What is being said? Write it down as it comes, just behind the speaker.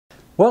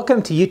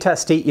Welcome to Utah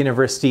State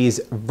University's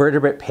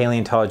Vertebrate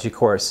Paleontology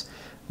course.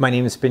 My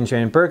name is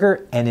Benjamin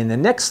Berger, and in the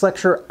next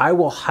lecture I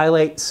will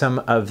highlight some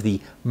of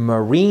the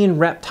marine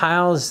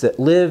reptiles that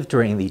lived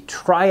during the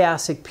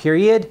Triassic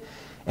period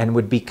and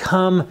would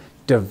become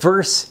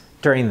diverse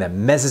during the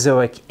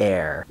Mesozoic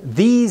Era.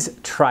 These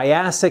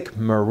Triassic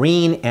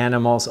marine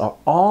animals are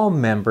all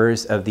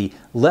members of the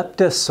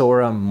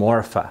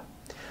Leptosauromorpha,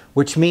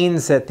 which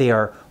means that they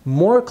are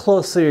more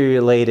closely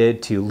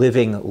related to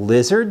living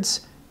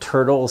lizards,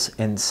 turtles,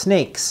 and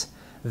snakes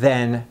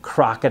than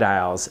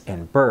crocodiles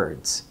and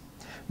birds.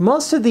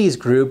 Most of these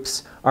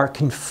groups are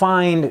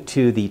confined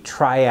to the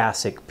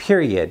Triassic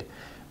period,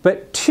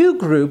 but two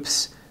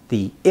groups,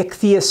 the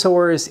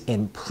ichthyosaurs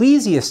and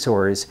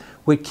plesiosaurs,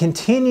 would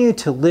continue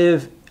to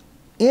live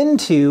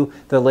into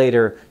the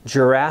later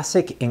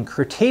Jurassic and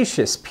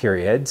Cretaceous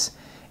periods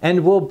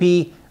and will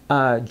be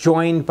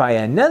joined by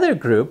another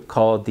group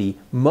called the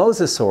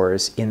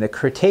mosasaurs in the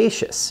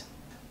Cretaceous.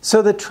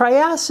 So the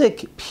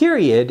Triassic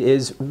period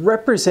is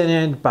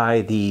represented by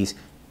these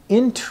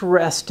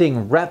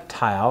interesting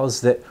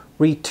reptiles that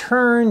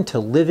return to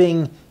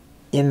living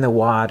in the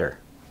water.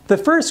 The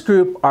first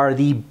group are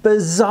the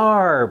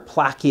bizarre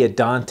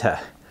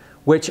Plachiodonta,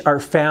 which are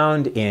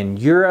found in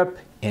Europe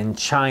and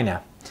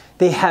China.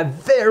 They have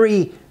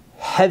very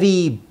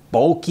heavy,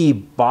 bulky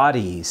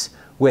bodies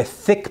with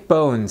thick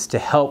bones to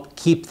help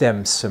keep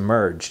them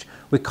submerged.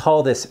 We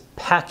call this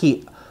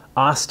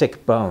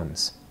pachyostic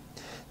bones.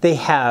 They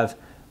have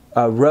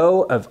a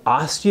row of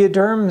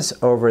osteoderms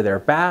over their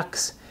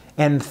backs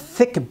and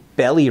thick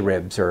belly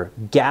ribs, or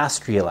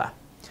gastrula.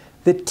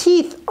 The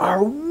teeth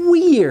are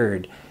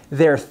weird.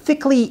 They're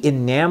thickly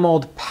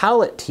enameled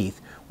palate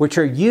teeth, which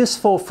are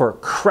useful for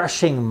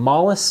crushing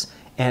mollusks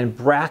and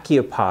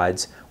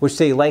brachiopods, which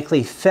they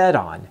likely fed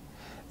on.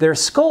 Their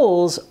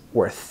skulls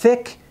were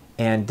thick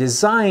and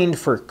designed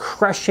for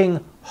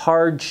crushing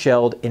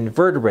hard-shelled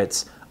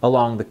invertebrates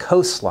along the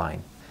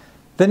coastline.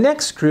 The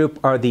next group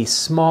are the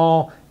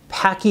small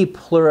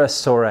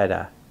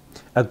Pachypleurosaurida,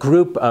 a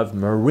group of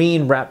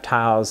marine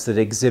reptiles that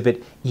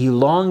exhibit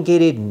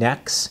elongated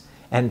necks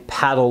and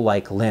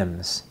paddle-like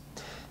limbs.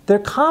 They're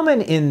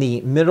common in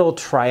the Middle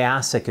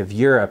Triassic of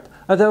Europe,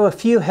 although a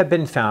few have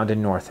been found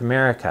in North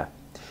America.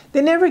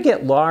 They never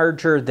get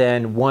larger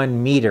than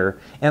 1 meter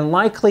and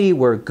likely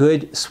were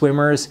good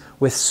swimmers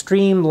with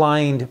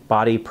streamlined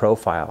body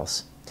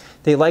profiles.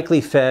 They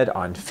likely fed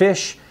on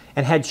fish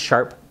and had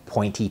sharp,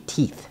 pointy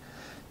teeth.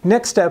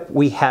 Next up,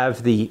 we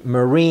have the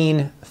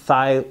marine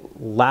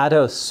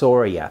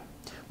Thylatosauria,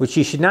 which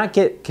you should not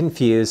get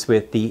confused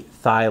with the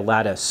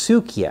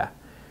Thylatosuchia,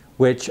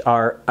 which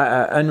are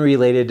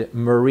unrelated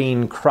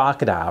marine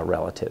crocodile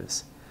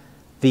relatives.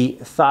 The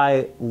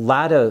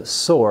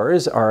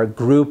Thylatosaurs are a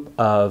group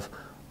of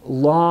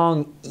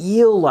long,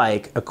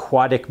 eel-like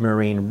aquatic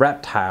marine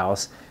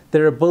reptiles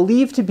that are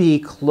believed to be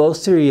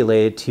closely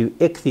related to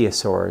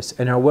ichthyosaurs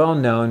and are well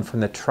known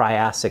from the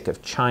Triassic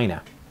of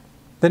China.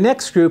 The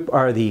next group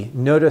are the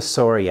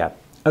Notosauria,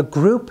 a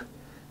group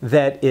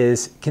that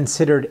is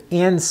considered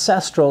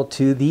ancestral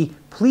to the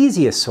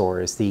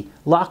plesiosaurs, the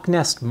Loch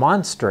Ness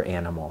Monster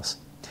animals.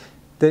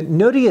 The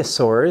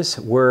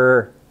Notiosaurs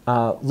were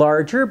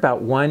larger,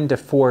 about 1 to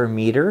 4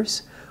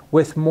 meters,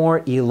 with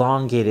more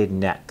elongated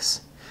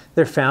necks.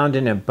 They're found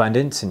in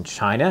abundance in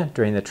China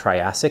during the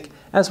Triassic,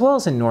 as well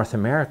as in North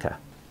America.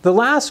 The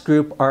last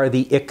group are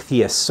the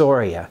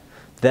Ichthyosauria,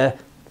 the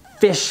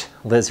fish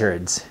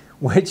lizards,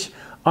 which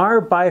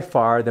are by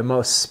far the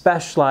most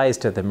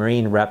specialized of the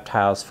marine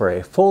reptiles for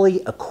a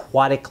fully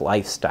aquatic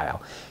lifestyle.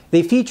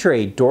 They feature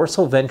a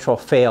dorsal ventral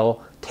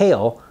tail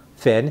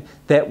fin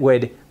that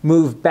would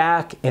move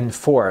back and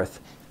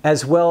forth,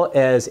 as well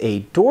as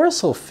a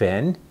dorsal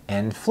fin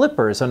and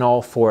flippers on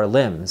all 4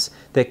 limbs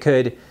that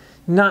could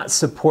not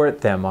support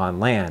them on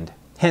land.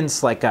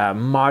 Hence, like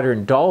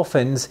modern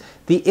dolphins,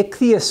 the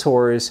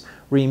ichthyosaurs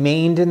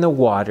remained in the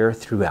water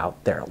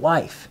throughout their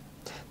life.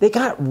 They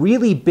got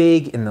really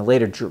big in the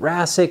later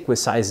Jurassic with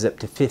sizes up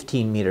to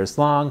 15 meters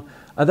long,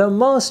 although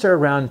most are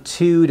around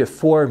 2 to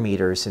 4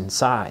 meters in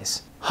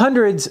size.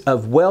 Hundreds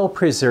of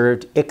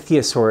well-preserved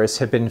ichthyosaurs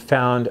have been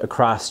found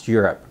across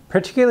Europe,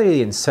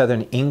 particularly in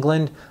southern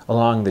England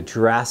along the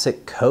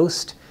Jurassic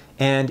coast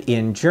and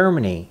in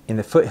Germany in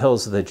the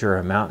foothills of the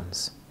Jura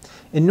Mountains.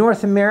 In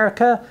North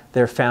America,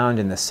 they're found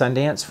in the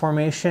Sundance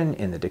Formation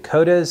in the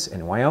Dakotas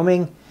and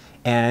Wyoming,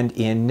 and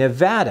in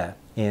Nevada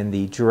in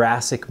the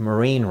Jurassic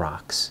marine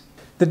rocks.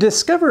 The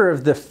discoverer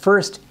of the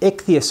first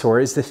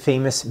ichthyosaur is the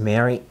famous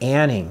Mary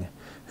Anning,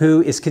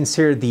 who is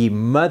considered the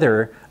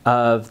mother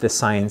of the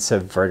science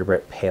of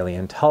vertebrate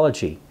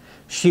paleontology.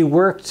 She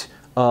worked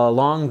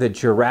along the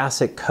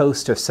Jurassic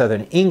coast of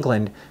southern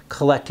England,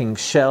 collecting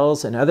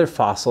shells and other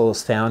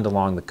fossils found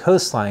along the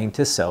coastline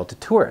to sell to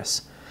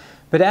tourists.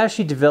 But as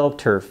she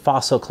developed her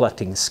fossil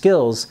collecting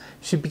skills,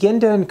 she began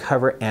to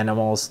uncover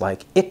animals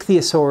like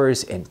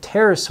ichthyosaurs and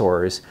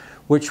pterosaurs,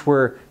 which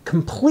were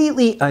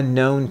completely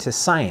unknown to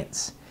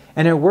science,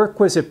 and her work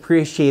was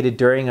appreciated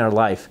during her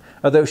life,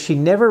 although she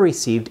never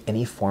received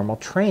any formal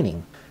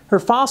training. Her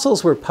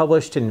fossils were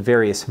published in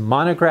various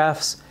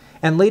monographs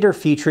and later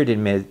featured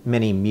in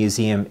many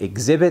museum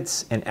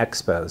exhibits and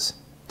expos.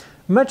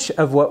 Much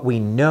of what we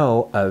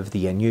know of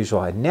the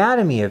unusual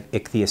anatomy of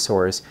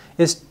ichthyosaurs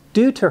is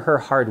due to her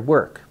hard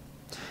work.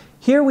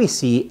 Here we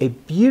see a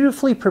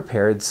beautifully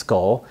prepared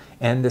skull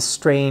and the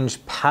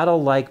strange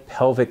paddle-like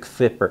pelvic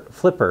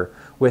flipper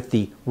with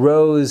the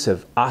rows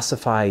of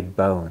ossified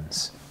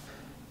bones.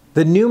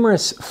 The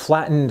numerous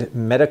flattened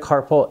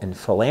metacarpal and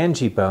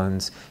phalange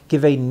bones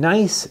give a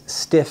nice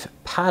stiff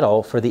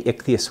paddle for the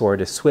ichthyosaur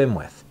to swim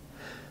with.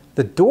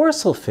 The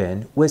dorsal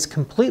fin was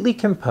completely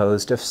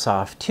composed of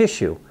soft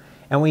tissue,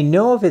 and we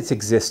know of its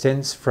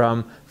existence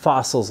from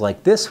fossils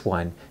like this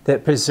one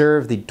that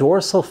preserve the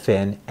dorsal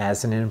fin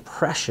as an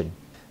impression.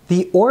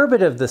 The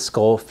orbit of the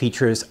skull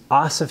features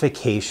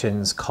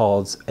ossifications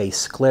called a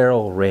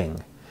scleral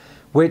ring,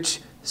 which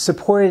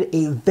supported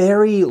a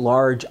very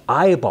large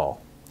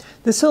eyeball.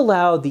 This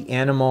allowed the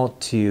animal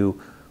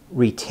to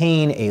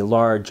retain a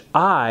large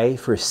eye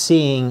for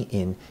seeing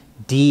in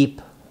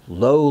deep,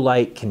 low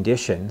light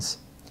conditions,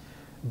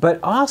 but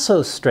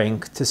also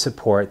strength to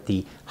support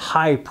the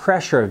high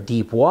pressure of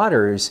deep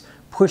waters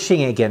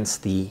pushing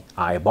against the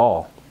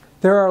eyeball.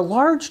 There are a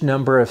large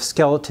number of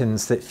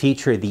skeletons that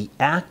feature the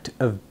act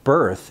of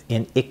birth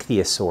in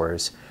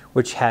ichthyosaurs,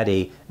 which had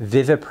a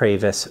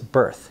viviparous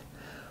birth,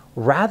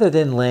 rather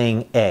than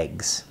laying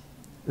eggs.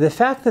 The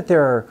fact that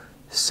there are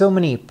so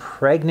many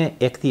pregnant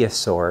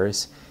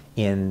ichthyosaurs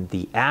in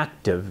the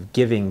act of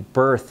giving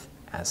birth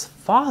as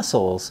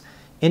fossils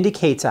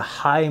indicates a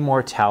high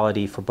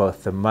mortality for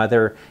both the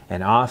mother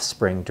and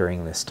offspring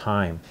during this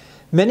time.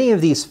 Many of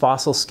these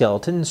fossil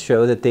skeletons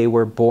show that they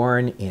were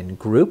born in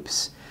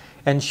groups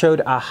and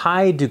showed a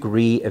high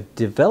degree of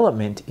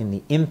development in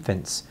the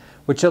infants,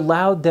 which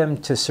allowed them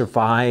to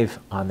survive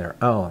on their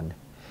own.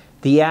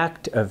 The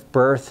act of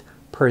birth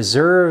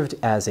preserved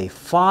as a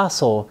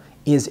fossil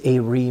is a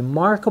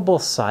remarkable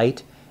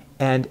sight,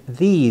 and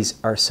these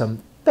are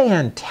some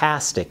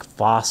fantastic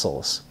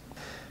fossils.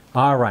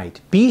 All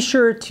right, be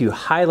sure to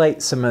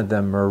highlight some of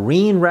the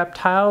marine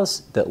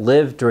reptiles that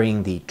lived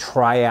during the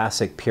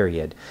Triassic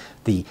period.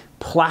 The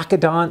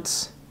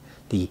placodonts,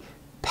 the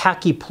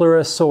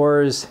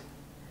pachypleurosaurs,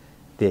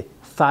 the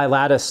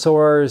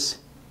thylatosaurs,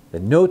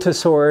 the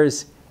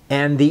notosaurs,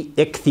 and the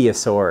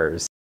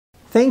ichthyosaurs.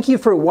 Thank you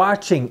for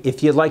watching.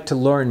 If you'd like to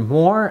learn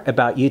more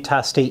about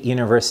Utah State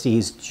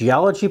University's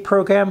geology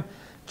program,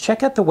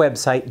 check out the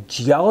website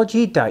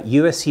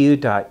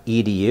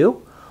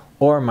geology.usu.edu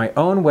or my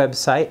own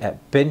website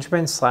at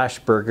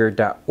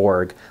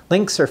benjamin-berger.org.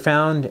 Links are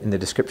found in the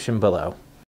description below.